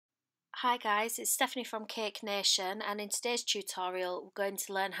Hi guys, it's Stephanie from Cake Nation, and in today's tutorial we're going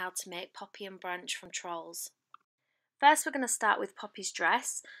to learn how to make Poppy and Branch from Trolls. First we're going to start with Poppy's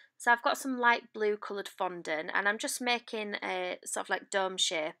dress. So I've got some light blue coloured fondant and I'm just making a sort of like dome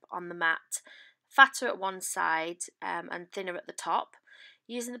shape on the mat, fatter at one side and thinner at the top.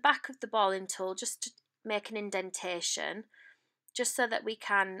 Using the back of the balling tool just to make an indentation, just so that we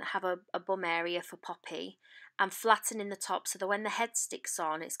can have a bum area for Poppy, and flattening the top so that when the head sticks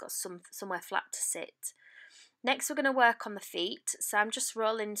on it's got somewhere flat to sit. Next we're going to work on the feet, so I'm just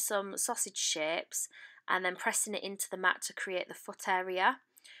rolling some sausage shapes and then pressing it into the mat to create the foot area.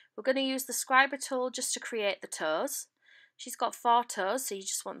 We're going to use the scriber tool just to create the toes. She's got 4 toes, so you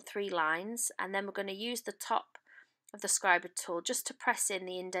just want 3 lines, and then we're going to use the top of the scriber tool just to press in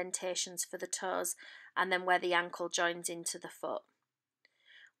the indentations for the toes and then where the ankle joins into the foot.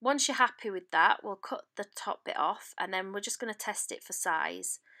 Once you're happy with that, we'll cut the top bit off and then we're just going to test it for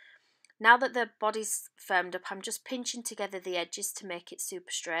size. Now that the body's firmed up, I'm just pinching together the edges to make it super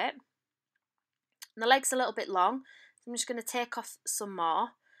straight. And the leg's a little bit long, so I'm just going to take off some more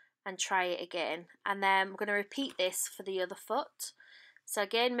and try it again. And then we're going to repeat this for the other foot. So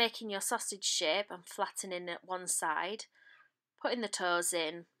again, making your sausage shape and flattening at one side, putting the toes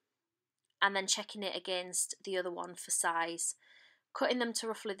in, and then checking it against the other one for size, cutting them to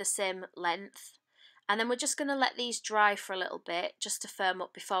roughly the same length. And then we're just going to let these dry for a little bit just to firm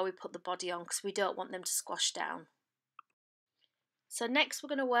up before we put the body on, because we don't want them to squash down. So next we're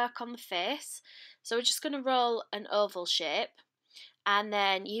going to work on the face. So we're just going to roll an oval shape and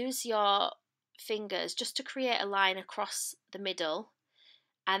then use your fingers just to create a line across the middle,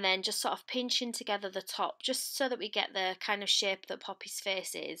 and then just sort of pinching together the top just so that we get the kind of shape that Poppy's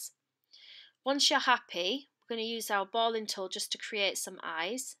face is. Once you're happy, we're going to use our balling tool just to create some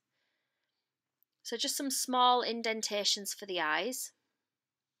eyes. So just some small indentations for the eyes.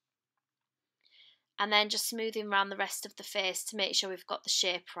 And then just smoothing around the rest of the face to make sure we've got the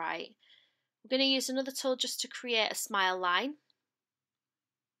shape right. We're going to use another tool just to create a smile line.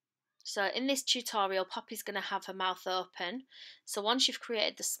 So in this tutorial, Poppy's going to have her mouth open. So once you've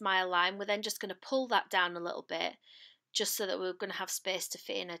created the smile line, we're then just going to pull that down a little bit, just so that we're going to have space to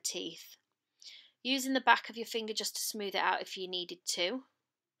fit in her teeth. Using the back of your finger just to smooth it out if you needed to.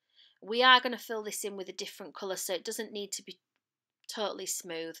 We are going to fill this in with a different colour, so it doesn't need to be totally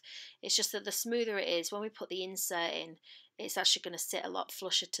smooth. It's just that the smoother it is, when we put the insert in, it's actually going to sit a lot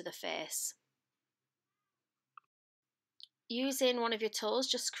flusher to the face. Using one of your tools,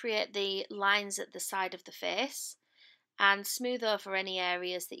 just create the lines at the side of the face and smooth over any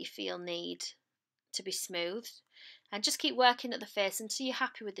areas that you feel need to be smoothed, and just keep working at the face until you're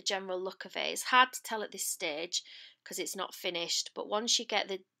happy with the general look of it. It's hard to tell at this stage because it's not finished, but once you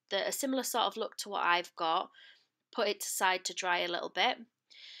get a similar sort of look to what I've got, put it aside to dry a little bit.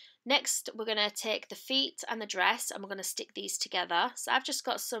 Next we're going to take the feet and the dress and we're going to stick these together. So I've just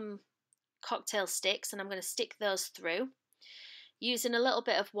got some cocktail sticks and I'm going to stick those through, using a little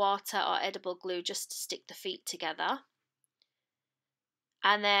bit of water or edible glue just to stick the feet together.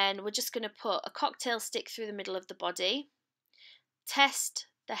 And then we're just going to put a cocktail stick through the middle of the body, test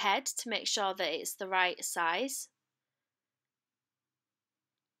the head to make sure that it's the right size,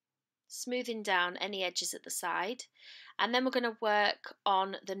 smoothing down any edges at the side, and then we're going to work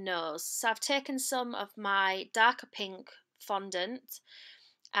on the nose. So I've taken some of my darker pink fondant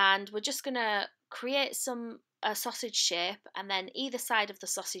and we're just going to create a sausage shape, and then either side of the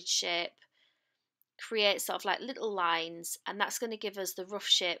sausage shape create sort of like little lines, and that's going to give us the rough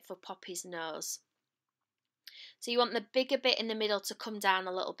shape for Poppy's nose. So you want the bigger bit in the middle to come down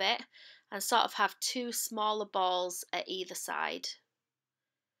a little bit and sort of have 2 smaller balls at either side.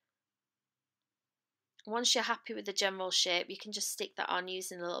 Once you're happy with the general shape, you can just stick that on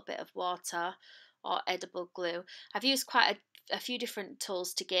using a little bit of water or edible glue. I've used quite a few different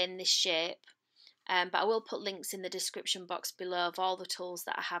tools to gain this shape, but I will put links in the description box below of all the tools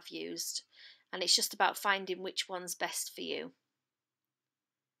that I have used, and it's just about finding which one's best for you.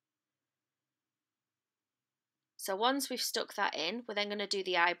 So once we've stuck that in, we're then going to do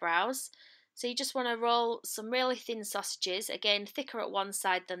the eyebrows. So you just want to roll some really thin sausages, again thicker at one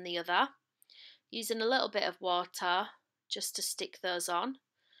side than the other, using a little bit of water just to stick those on.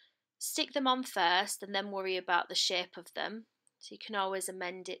 Stick them on first and then worry about the shape of them, so you can always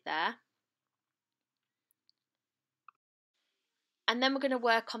amend it there. And then we're going to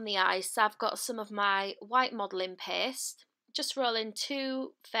work on the eyes. So I've got some of my white modelling paste, just rolling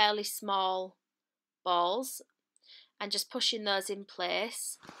 2 fairly small balls and just pushing those in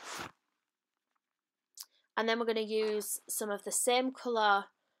place. And then we're going to use some of the same colour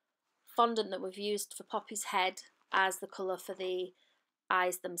fondant that we've used for Poppy's head as the colour for the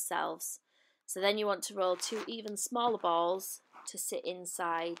eyes themselves. So then you want to roll 2 even smaller balls to sit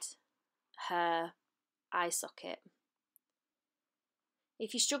inside her eye socket.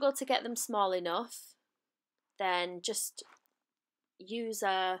 If you struggle to get them small enough, then just use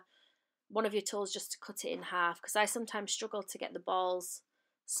one of your tools just to cut it in half, because I sometimes struggle to get the balls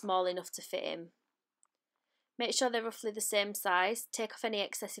small enough to fit in. Make sure they're roughly the same size. Take off any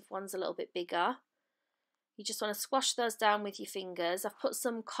excessive ones a little bit bigger. You just want to squash those down with your fingers. I've put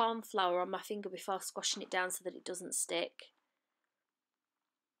some corn flour on my finger before squashing it down so that it doesn't stick.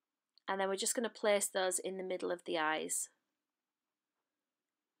 And then we're just going to place those in the middle of the eyes.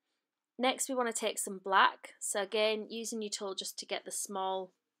 Next we want to take some black. So again, using your tool just to get the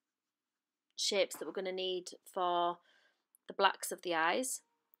small shapes that we're going to need for the blacks of the eyes.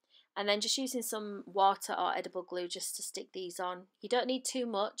 And then just using some water or edible glue just to stick these on. You don't need too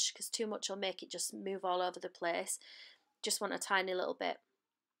much, because too much will make it just move all over the place. Just want a tiny little bit.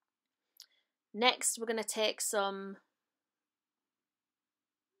 Next we're going to take some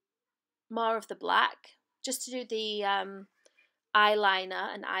more of the black just to do the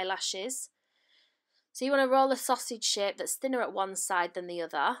eyeliner and eyelashes. So you want to roll a sausage shape that's thinner at one side than the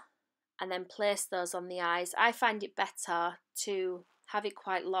other, and then place those on the eyes. I find it better to have it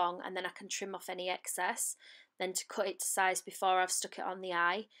quite long, and then I can trim off any excess, than to cut it to size before I've stuck it on the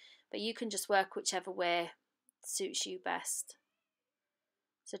eye. But you can just work whichever way suits you best.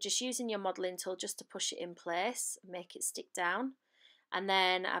 So just using your modelling tool just to push it in place, make it stick down. And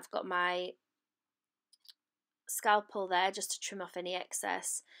then I've got my scalpel there just to trim off any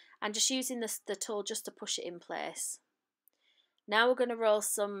excess, and just using the tool just to push it in place. Now we're going to roll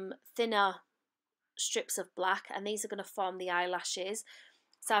some thinner strips of black, and these are going to form the eyelashes.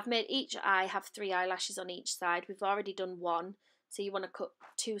 So I've made each eye have 3 eyelashes on each side. We've already done 1, so you want to cut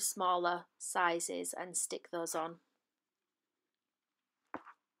 2 smaller sizes and stick those on.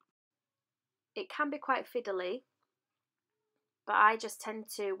 It can be quite fiddly, but I just tend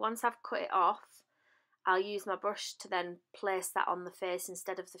to, once I've cut it off, I'll use my brush to then place that on the face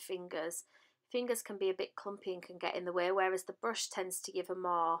instead of the fingers. Fingers can be a bit clumpy and can get in the way, whereas the brush tends to give a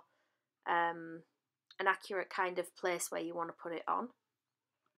more an accurate kind of place where you want to put it on.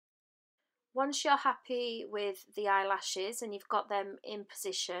 Once you're happy with the eyelashes and you've got them in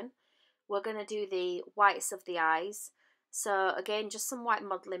position, we're going to do the whites of the eyes. So again, just some white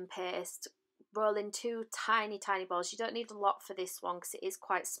modelling paste, roll in 2 tiny balls. You don't need a lot for this one because it is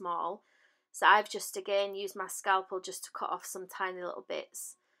quite small. So I've just again used my scalpel just to cut off some tiny little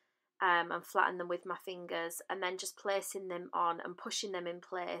bits and flatten them with my fingers, and then just placing them on and pushing them in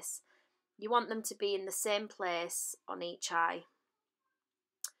place. You want them to be in the same place on each eye.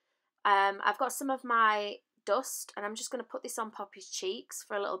 I've got some of my dust, and I'm just going to put this on Poppy's cheeks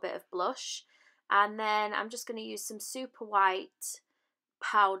for a little bit of blush, and then I'm just going to use some super white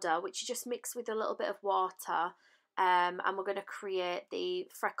powder, which you just mix with a little bit of water, and we're going to create the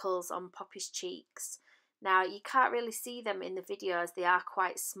freckles on Poppy's cheeks. Now you can't really see them in the video as they are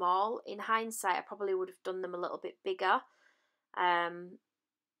quite small. In hindsight, I probably would have done them a little bit bigger,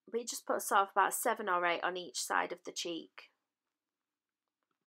 but you just put sort of about 7 or 8 on each side of the cheek.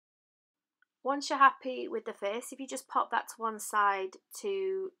 Once you're happy with the face, if you just pop that to one side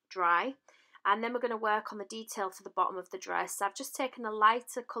to dry, and then we're going to work on the detail for the bottom of the dress. So I've just taken a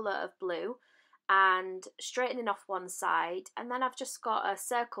lighter colour of blue and straightening off one side, and then I've just got a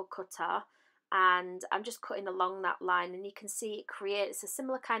circle cutter and I'm just cutting along that line, and you can see it creates a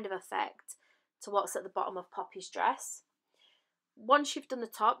similar kind of effect to what's at the bottom of Poppy's dress. Once you've done the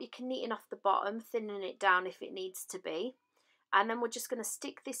top, you can neaten off the bottom, thinning it down if it needs to be. And then we're just going to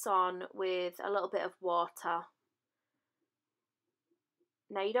stick this on with a little bit of water.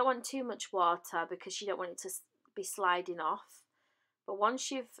 Now you don't want too much water because you don't want it to be sliding off. But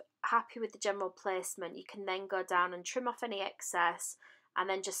once you're happy with the general placement, you can then go down and trim off any excess and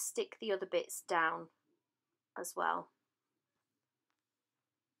then just stick the other bits down as well.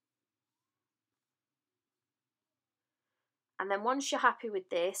 And then once you're happy with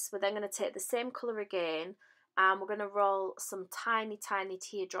this, we're then going to take the same colour again, and we're going to roll some tiny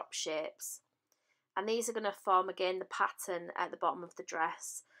teardrop shapes, and these are going to form again the pattern at the bottom of the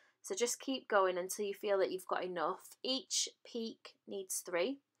dress. So just keep going until you feel that you've got enough. Each peak needs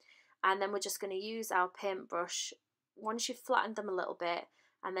 3, and then we're just going to use our paintbrush once you've flattened them a little bit,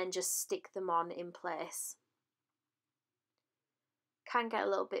 and then just stick them on in place. Can get a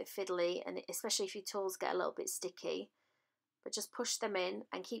little bit fiddly, and especially if your tools get a little bit sticky, but just push them in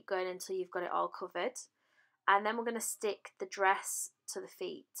and keep going until you've got it all covered. And then we're going to stick the dress to the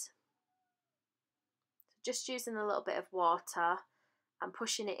feet. Just using a little bit of water and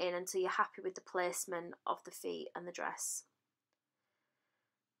pushing it in until you're happy with the placement of the feet and the dress.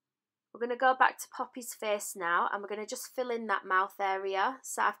 We're going to go back to Poppy's face now, and we're going to just fill in that mouth area.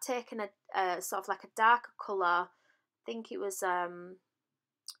 So I've taken a sort of like a darker colour. I think it was a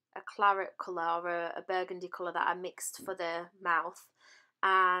claret colour or a burgundy colour that I mixed for the mouth.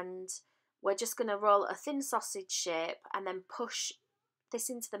 And we're just going to roll a thin sausage shape and then push this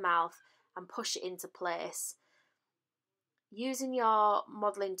into the mouth and push it into place. Using your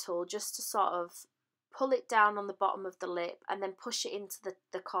modelling tool just to sort of pull it down on the bottom of the lip and then push it into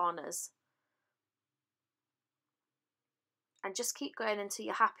the corners. And just keep going until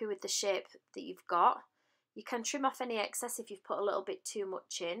you're happy with the shape that you've got. You can trim off any excess if you've put a little bit too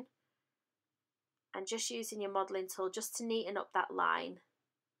much in. And just using your modelling tool just to neaten up that line.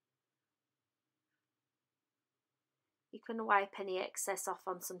 You can wipe any excess off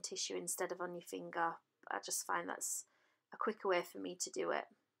on some tissue instead of on your finger. I just find that's a quicker way for me to do it.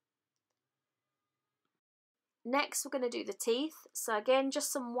 Next we're going to do the teeth. So again,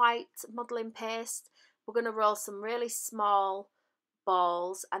 just some white modelling paste. We're going to roll some really small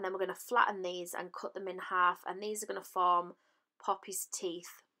balls and then we're going to flatten these and cut them in half, and these are going to form Poppy's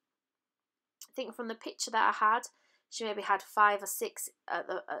teeth. I think from the picture that I had, she maybe had 5 or 6 at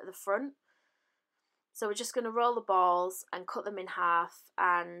the front. So we're just going to roll the balls and cut them in half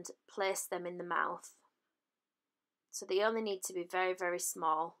and place them in the mouth. So they only need to be very, very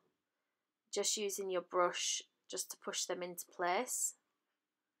small. Just using your brush just to push them into place.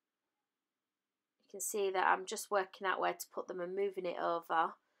 You can see that I'm just working out where to put them and moving it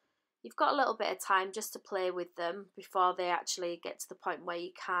over. You've got a little bit of time just to play with them before they actually get to the point where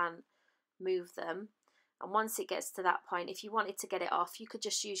you can move them. And once it gets to that point, if you wanted to get it off, you could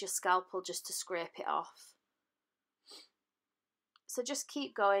just use your scalpel just to scrape it off. So just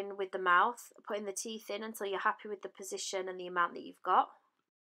keep going with the mouth, putting the teeth in until you're happy with the position and the amount that you've got.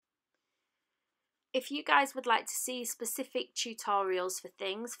 If you guys would like to see specific tutorials for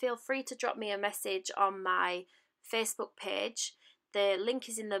things, feel free to drop me a message on my Facebook page. The link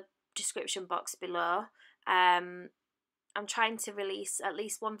is in the description box below. I'm trying to release at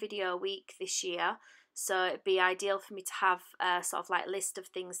least 1 video a week this year, so it'd be ideal for me to have a sort of like list of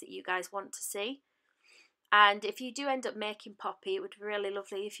things that you guys want to see. And if you do end up making Poppy, it would be really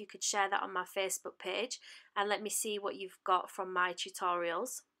lovely if you could share that on my Facebook page and let me see what you've got from my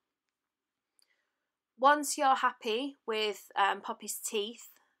tutorials. Once you're happy with Poppy's teeth,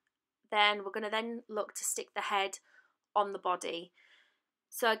 then we're going to then look to stick the head on the body.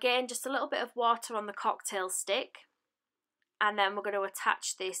 So again, just a little bit of water on the cocktail stick, and then we're going to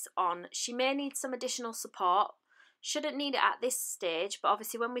attach this on. She may need some additional support. Shouldn't need it at this stage, but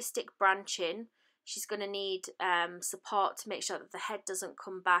obviously when we stick branch in, she's going to need support to make sure that the head doesn't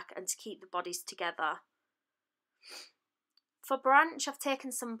come back and to keep the bodies together. For branch, I've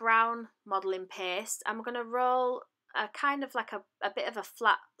taken some brown modelling paste. I'm going to roll a kind of like a bit of a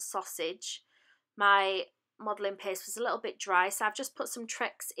flat sausage. My modelling paste was a little bit dry, so I've just put some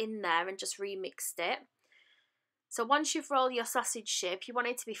Trex in there and just remixed it. So once you've rolled your sausage shape, you want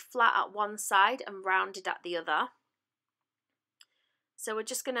it to be flat at one side and rounded at the other. So we're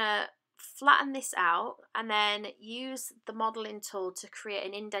just going to flatten this out and then use the modelling tool to create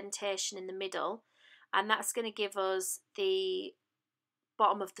an indentation in the middle, and that's going to give us the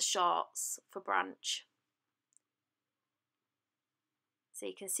bottom of the shorts for branch. So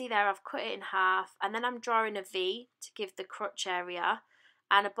you can see there I've cut it in half, and then I'm drawing a V to give the crutch area,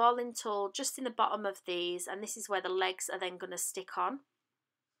 and a balling tool just in the bottom of these, and this is where the legs are then going to stick on.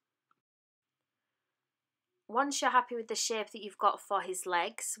 Once you're happy with the shape that you've got for his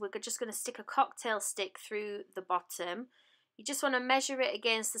legs, we're just going to stick a cocktail stick through the bottom. You just want to measure it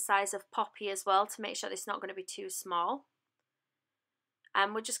against the size of Poppy as well to make sure it's not going to be too small.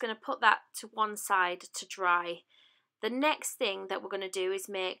 And we're just going to put that to one side to dry. The next thing that we're going to do is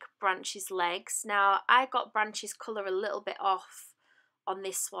make Branch's legs. Now, I got Branch's colour a little bit off on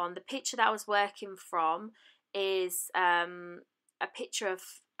this one. The picture that I was working from is a picture of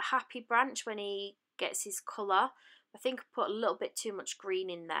Happy Branch when he gets his colour. I think I put a little bit too much green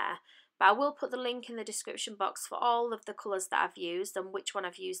in there, but I will put the link in the description box for all of the colours that I've used and which one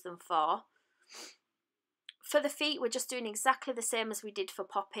I've used them for. For the feet, we're just doing exactly the same as we did for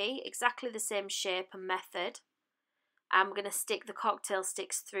Poppy, exactly the same shape and method. And we're going to stick the cocktail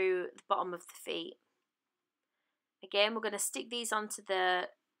sticks through the bottom of the feet. Again, we're going to stick these onto the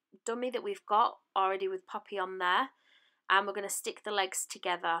dummy that we've got already with Poppy on there, and we're going to stick the legs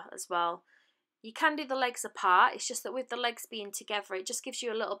together as well. You can do the legs apart, it's just that with the legs being together, it just gives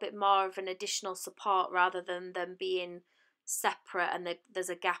you a little bit more of an additional support rather than them being separate and there's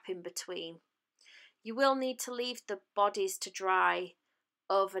a gap in between. You will need to leave the bodies to dry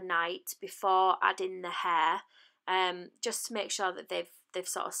overnight before adding the hair, just to make sure that they've they've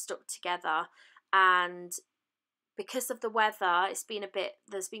sort of stuck together. And because of the weather,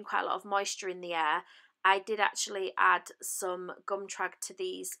 there's been quite a lot of moisture in the air. I did actually add some gum trag to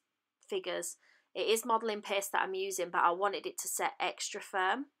these figures. It is modelling paste that I'm using, but I wanted it to set extra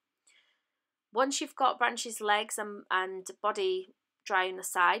firm. Once you've got Branch's legs and body dry on the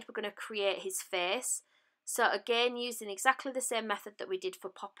side, we're going to create his face. So again, using exactly the same method that we did for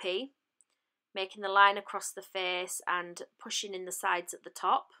Poppy, making the line across the face and pushing in the sides at the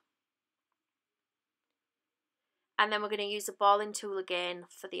top. And then we're going to use a balling tool again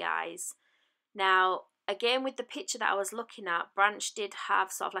for the eyes. Now, again, with the picture that I was looking at, Branch did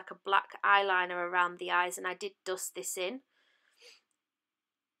have sort of like a black eyeliner around the eyes, and I did dust this in.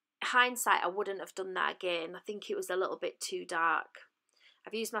 Hindsight, I wouldn't have done that again. I think it was a little bit too dark.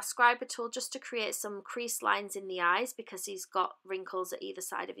 I've used my scriber tool just to create some crease lines in the eyes because he's got wrinkles at either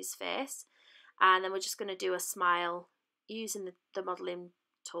side of his face. And then we're just going to do a smile using the modelling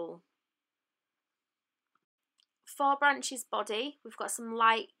tool. For Branch's body, we've got some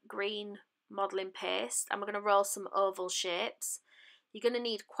light green modelling paste, and we're going to roll some oval shapes. You're going to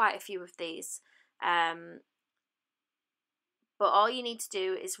need quite a few of these. But all you need to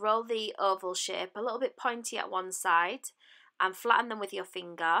do is roll the oval shape a little bit pointy at one side and flatten them with your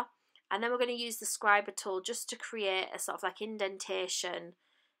finger. And then we're going to use the scriber tool just to create a sort of like indentation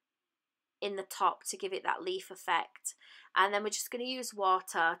in the top to give it that leaf effect. And then we're just going to use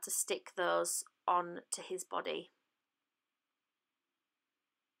water to stick those on to his body.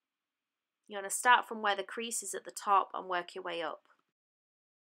 You want to start from where the crease is at the top and work your way up.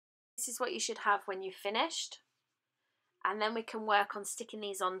 This is what you should have when you've finished. And then we can work on sticking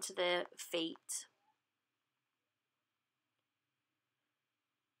these onto the feet.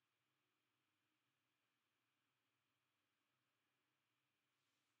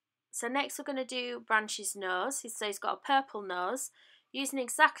 So next we're going to do Branch's nose. So he's got a purple nose. Using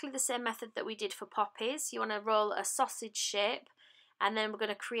exactly the same method that we did for Poppy's, you want to roll a sausage shape, and then we're going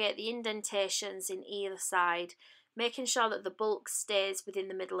to create the indentations in either side, making sure that the bulk stays within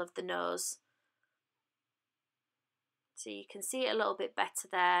the middle of the nose. So you can see it a little bit better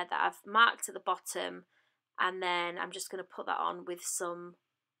there that I've marked at the bottom, and then I'm just going to put that on with some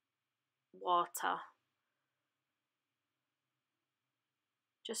water.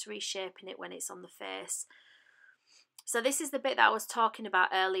 Just reshaping it when it's on the face. So this is the bit that I was talking about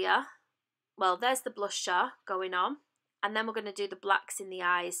earlier. Well, there's the blusher going on, and then we're going to do the blacks in the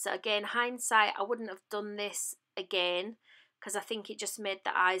eyes. So again, hindsight, I wouldn't have done this again because I think it just made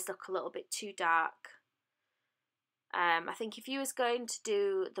the eyes look a little bit too dark. I think if you was going to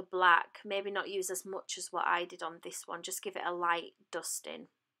do the black, maybe not use as much as what I did on this one, just give it a light dusting.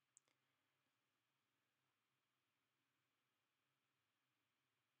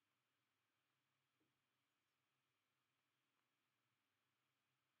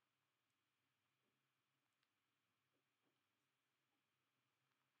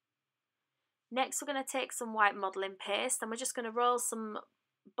 Next, we're going to take some white modelling paste and we're just going to roll some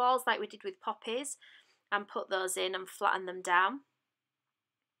balls like we did with Poppy's and put those in and flatten them down.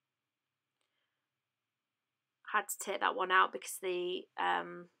 Had to take that one out because the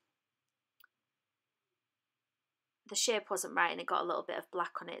shape wasn't right and it got a little bit of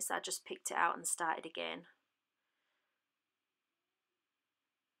black on it, so I just picked it out and started again.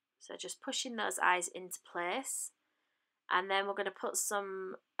 So just pushing those eyes into place, and then we're going to put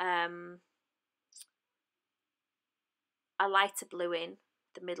some a lighter blue in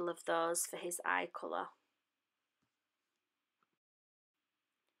the middle of those for his eye colour.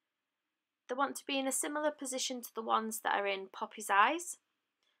 They want to be in a similar position to the ones that are in Poppy's eyes,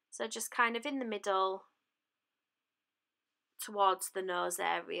 so just kind of in the middle towards the nose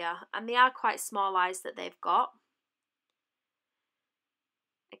area, and they are quite small eyes that they've got.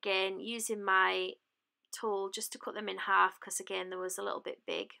 Again, using my tool just to cut them in half because again there was a little bit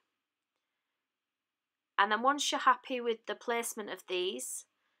big. And then once you're happy with the placement of these,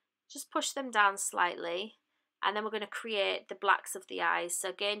 just push them down slightly, and then we're going to create the blacks of the eyes. So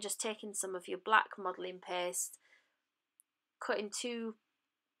again, just taking some of your black modelling paste, cutting two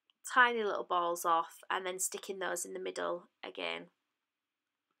tiny little balls off and then sticking those in the middle again.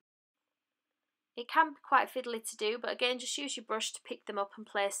 It can be quite fiddly to do, but again, just use your brush to pick them up and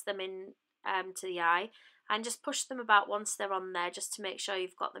place them in to the eye, and just push them about once they're on there just to make sure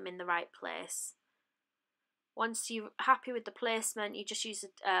you've got them in the right place. Once you're happy with the placement, you just use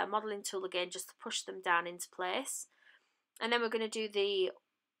a modelling tool again just to push them down into place. And then we're going to do the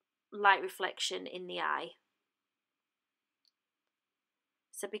light reflection in the eye.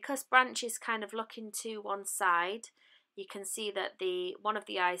 So because Branch is kind of looking to one side, you can see that one of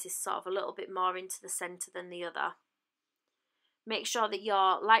the eyes is sort of a little bit more into the centre than the other. Make sure that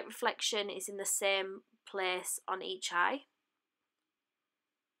your light reflection is in the same place on each eye.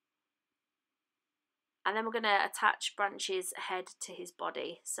 And then we're going to attach Branch's head to his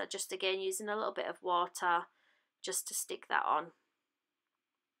body. So just again using a little bit of water just to stick that on.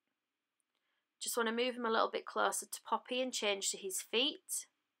 Just want to move him a little bit closer to Poppy and change to his feet.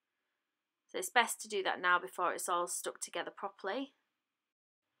 So it's best to do that now before it's all stuck together properly.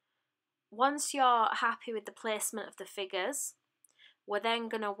 Once you're happy with the placement of the figures, we're then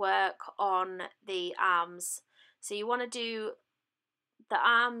going to work on the arms. So you want to do the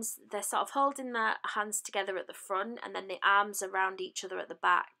arms, they're sort of holding their hands together at the front and then the arms around each other at the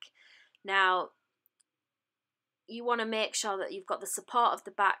back. Now, you want to make sure that you've got the support of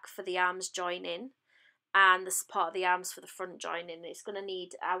the back for the arms joining and the support of the arms for the front joining. It's going to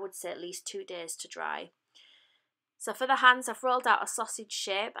need, I would say, at least 2 days to dry. So for the hands, I've rolled out a sausage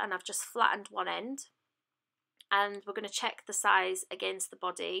shape and I've just flattened one end. And we're going to check the size against the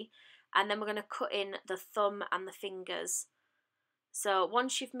body. And then we're going to cut in the thumb and the fingers. So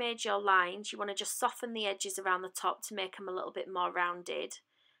once you've made your lines, you want to just soften the edges around the top to make them a little bit more rounded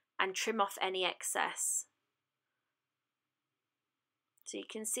and trim off any excess. So you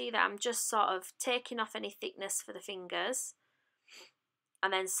can see that I'm just sort of taking off any thickness for the fingers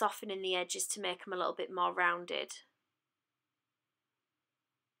and then softening the edges to make them a little bit more rounded.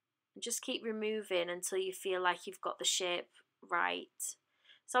 And just keep removing until you feel like you've got the shape right.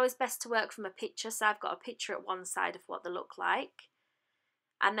 It's always best to work from a picture, so I've got a picture at one side of what they look like.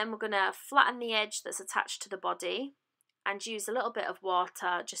 And then we're going to flatten the edge that's attached to the body and use a little bit of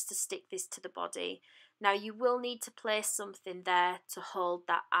water just to stick this to the body. Now you will need to place something there to hold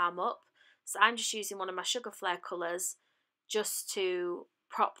that arm up. So I'm just using one of my Sugar Flare colours just to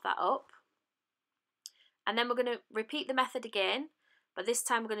prop that up. And then we're going to repeat the method again, but this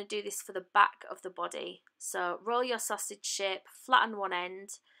time we're going to do this for the back of the body. So roll your sausage shape, flatten one end,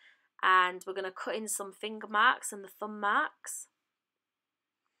 and we're going to cut in some finger marks and the thumb marks.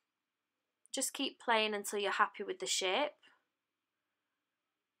 Just keep playing until you're happy with the shape.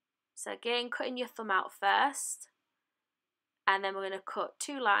 So again, cutting your thumb out first, and then we're going to cut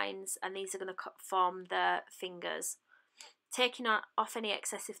 2 lines, and these are going to form the fingers. Taking off any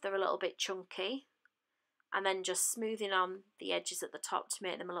excess if they're a little bit chunky, and then just smoothing on the edges at the top to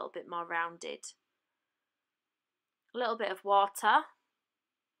make them a little bit more rounded. A little bit of water,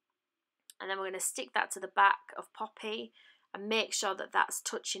 and then we're going to stick that to the back of Poppy and make sure that that's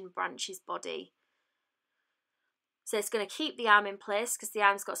touching Branch's body. So it's going to keep the arm in place because the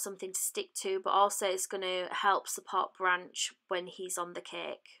arm's got something to stick to, but also it's going to help support Branch when he's on the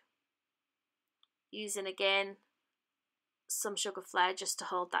cake. Using again some Sugar Flare just to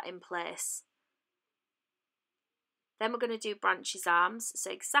hold that in place. Then we're going to do Branch's arms,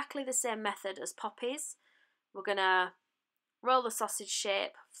 so exactly the same method as Poppy's. We're going to roll the sausage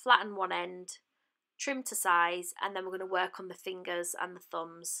shape, flatten one end, trim to size, and then we're going to work on the fingers and the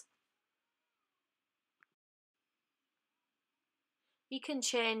thumbs. You can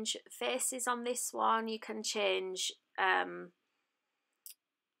change faces on this one, you can change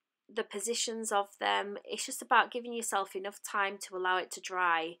the positions of them. It's just about giving yourself enough time to allow it to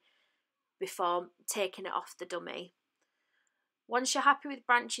dry before taking it off the dummy. Once you're happy with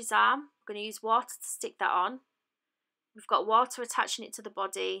Branch's arm, we're going to use water to stick that on. We've got water attaching it to the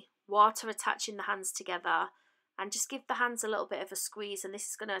body, water attaching the hands together, and just give the hands a little bit of a squeeze, and this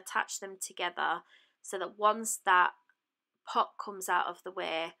is going to attach them together so that once that pop comes out of the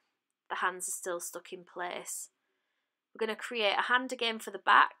way, the hands are still stuck in place. We're going to create a hand again for the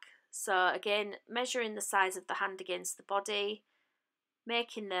back. So again, measuring the size of the hand against the body,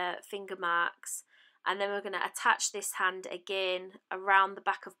 making the finger marks, and then we're going to attach this hand again around the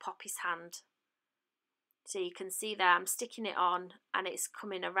back of Poppy's hand. So you can see there I'm sticking it on and it's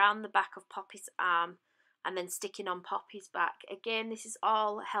coming around the back of Poppy's arm and then sticking on Poppy's back. Again, this is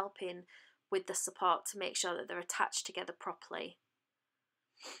all helping with the support to make sure that they're attached together properly.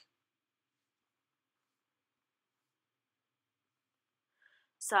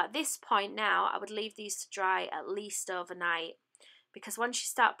 So at this point now, I would leave these to dry at least overnight, because once you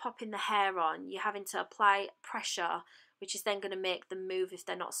start popping the hair on, you're having to apply pressure, which is then going to make them move if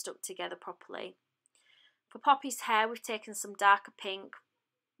they're not stuck together properly. For Poppy's hair, we've taken some darker pink,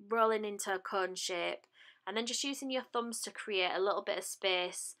 rolling into a cone shape, and then just using your thumbs to create a little bit of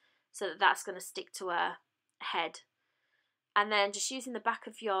space so that that's going to stick to her head. And then just using the back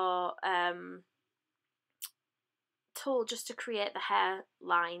of your tool just to create the hair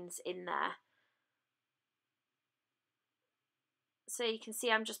lines in there. So you can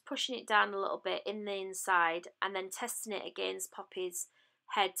see I'm just pushing it down a little bit in the inside and then testing it against Poppy's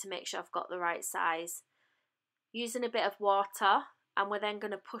head to make sure I've got the right size. using a bit of water, and we're then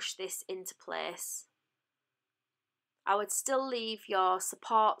going to push this into place. I would still leave your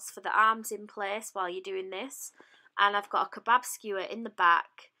supports for the arms in place while you're doing this, and I've got a kebab skewer in the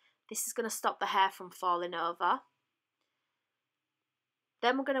back. This is going to stop the hair from falling over.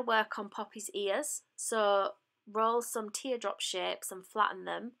 Then we're going to work on Poppy's ears, so roll some teardrop shapes and flatten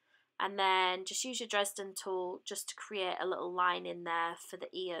them, and then just use your Dresden tool just to create a little line in there for the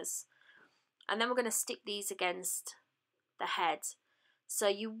ears. And then we're going to stick these against the head. So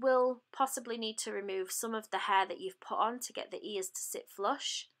you will possibly need to remove some of the hair that you've put on to get the ears to sit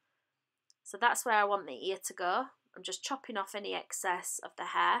flush. So that's where I want the ear to go. I'm just chopping off any excess of the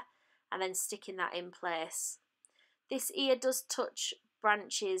hair and then sticking that in place. This ear does touch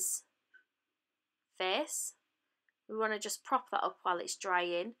Branch's face. We want to just prop that up while it's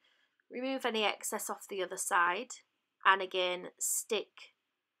drying. Remove any excess off the other side, and again stick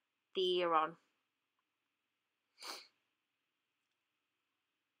the ear on.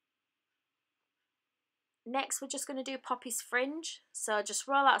 Next, we're just going to do Poppy's fringe. So just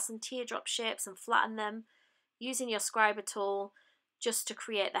roll out some teardrop shapes and flatten them using your scriber tool just to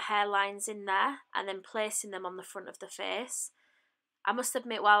create the hairlines in there, and then placing them on the front of the face. I must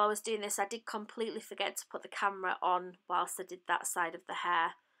admit, while I was doing this, I did completely forget to put the camera on whilst I did that side of the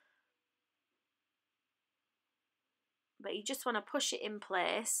hair. But you just want to push it in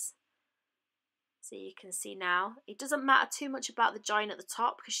place. So you can see now, it doesn't matter too much about the join at the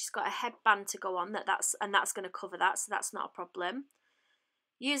top because she's got a headband to go on, that's going to cover that, so that's not a problem.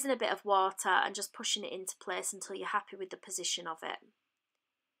 Using a bit of water and just pushing it into place until you're happy with the position of it.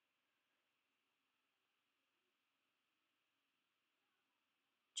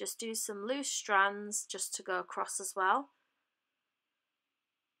 Just do some loose strands just to go across as well.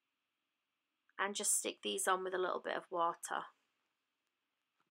 And just stick these on with a little bit of water.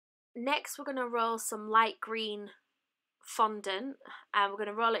 Next, we're going to roll some light green fondant, and we're going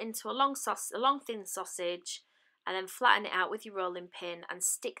to roll it into a long thin sausage, and then flatten it out with your rolling pin and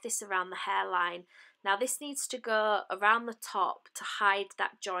stick this around the hairline. Now this needs to go around the top to hide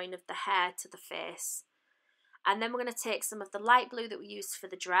that join of the hair to the face. And then we're going to take some of the light blue that we used for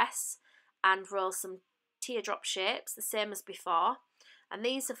the dress and roll some teardrop shapes, the same as before. And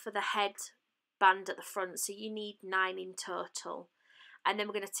these are for the head band at the front, so you need 9 in total. And then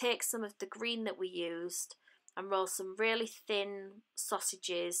we're going to take some of the green that we used and roll some really thin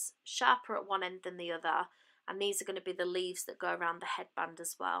sausages, sharper at one end than the other, and these are going to be the leaves that go around the headband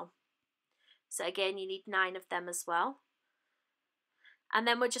as well. So again, you need 9 of them as well. And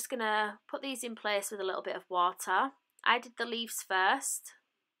then we're just going to put these in place with a little bit of water. I did the leaves first,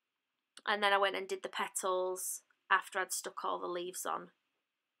 and then I went and did the petals after I'd stuck all the leaves on.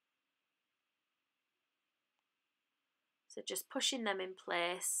 So just pushing them in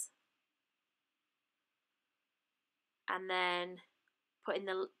place, and then putting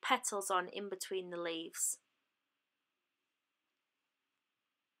the petals on in between the leaves.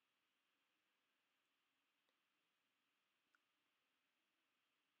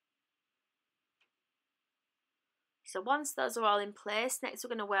 So once those are all in place, next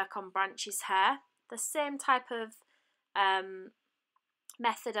we're going to work on Branch's hair. The same type of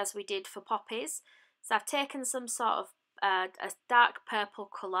method as we did for Poppy's. So I've taken some sort of a dark purple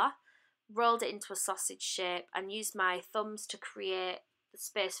colour, rolled it into a sausage shape, and used my thumbs to create the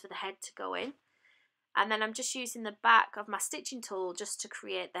space for the head to go in. And then I'm just using the back of my stitching tool just to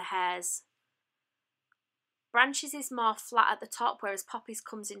create the hairs. Branch's is more flat at the top, whereas Poppy's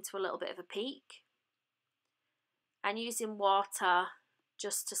comes into a little bit of a peak. And using water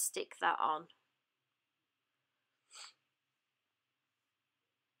just to stick that on.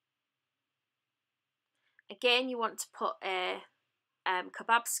 Again, you want to put a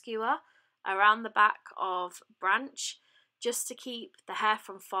kebab skewer around the back of Branch just to keep the hair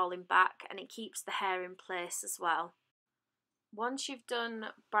from falling back, and it keeps the hair in place as well. Once you've done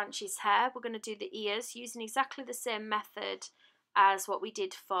Branch's hair, we're going to do the ears using exactly the same method as what we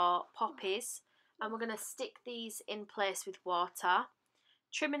did for Poppy's, and we're going to stick these in place with water,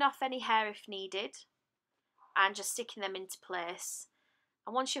 trimming off any hair if needed, and just sticking them into place.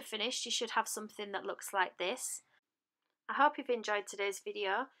 And once you're finished, you should have something that looks like this. I hope you've enjoyed today's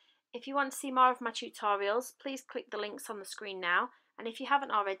video. If you want to see more of my tutorials, please click the links on the screen now. And if you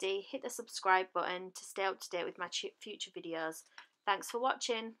haven't already, hit the subscribe button to stay up to date with my future videos. Thanks for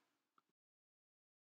watching.